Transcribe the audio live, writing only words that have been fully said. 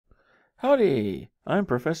Howdy! I'm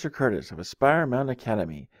Professor Curtis of Aspire Mountain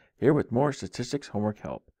Academy, here with more statistics homework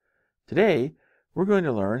help. Today, we're going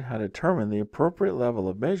to learn how to determine the appropriate level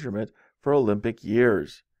of measurement for Olympic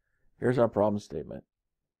years. Here's our problem statement.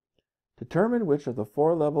 Determine which of the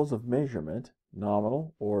four levels of measurement,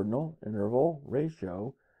 nominal, ordinal, interval,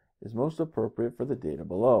 ratio, is most appropriate for the data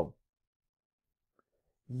below.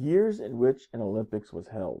 Years in which an Olympics was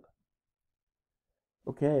held.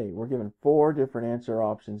 Okay, we're given four different answer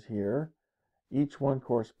options here, each one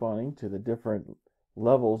corresponding to the different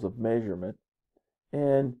levels of measurement.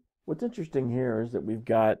 And what's interesting here is that we've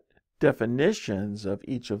got definitions of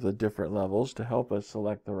each of the different levels to help us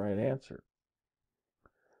select the right answer.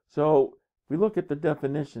 So we look at the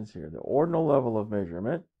definitions here, the ordinal level of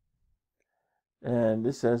measurement, and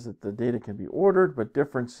this says that the data can be ordered, but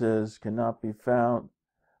differences cannot be found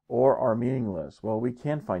or are meaningless. Well, we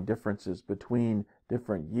can find differences between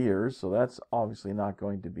different years, so that's obviously not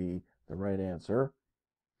going to be the right answer.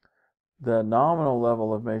 The nominal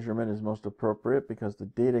level of measurement is most appropriate because the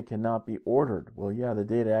data cannot be ordered. Well, yeah, the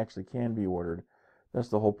data actually can be ordered. That's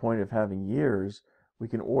the whole point of having years. We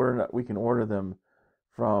can order them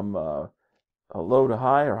from low to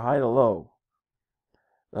high or high to low.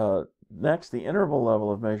 Next, the interval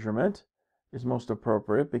level of measurement is most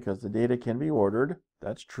appropriate because the data can be ordered.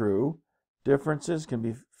 That's true. Differences can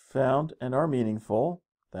be found and are meaningful.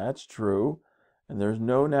 That's true. And there's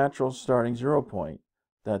no natural starting 0 point.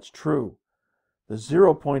 That's true. The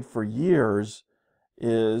 0 point for years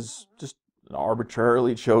is just an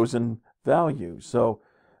arbitrarily chosen value. So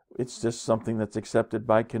it's just something that's accepted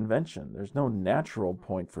by convention. There's no natural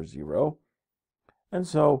point for 0. And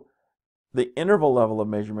so the interval level of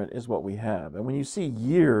measurement is what we have. And when you see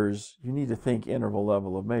years, you need to think interval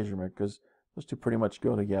level of measurement because those two pretty much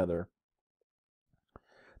go together.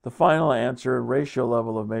 The final answer, ratio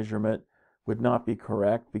level of measurement, would not be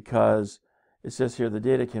correct because it says here the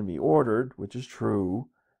data can be ordered, which is true.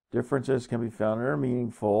 Differences can be found and are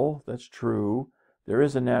meaningful. That's true. There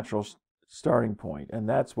is a natural starting point, and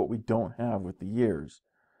that's what we don't have with the years.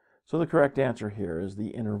 So the correct answer here is the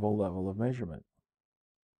interval level of measurement.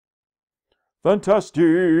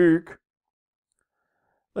 Fantastic!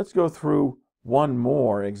 Let's go through one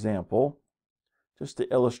more example just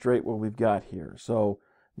to illustrate what we've got here. So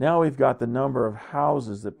now we've got the number of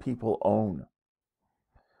houses that people own.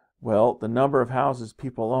 Well, the number of houses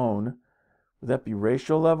people own, would that be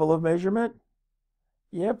ratio level of measurement?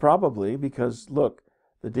 Yeah, probably, because look,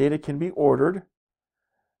 the data can be ordered,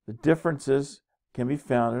 the differences can be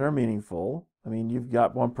found and are meaningful. I mean, you've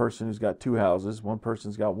got one person who's got 2 houses, one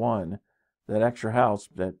person's got 1. That extra house,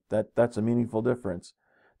 that's a meaningful difference.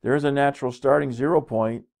 There is a natural starting 0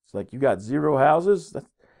 point. It's like you got 0 houses.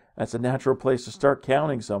 That's a natural place to start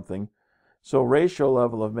counting something. So ratio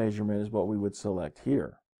level of measurement is what we would select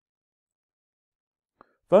here.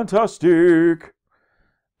 Fantastic!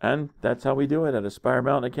 And that's how we do it at Aspire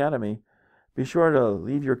Mountain Academy. Be sure to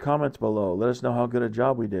leave your comments below. Let us know how good a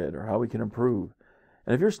job we did or how we can improve.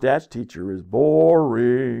 And if your stats teacher is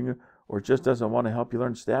boring or just doesn't want to help you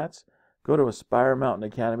learn stats, go to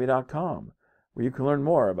AspireMountainAcademy.com, where you can learn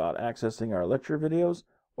more about accessing our lecture videos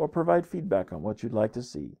or provide feedback on what you'd like to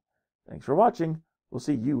see. Thanks for watching. We'll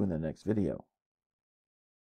see you in the next video.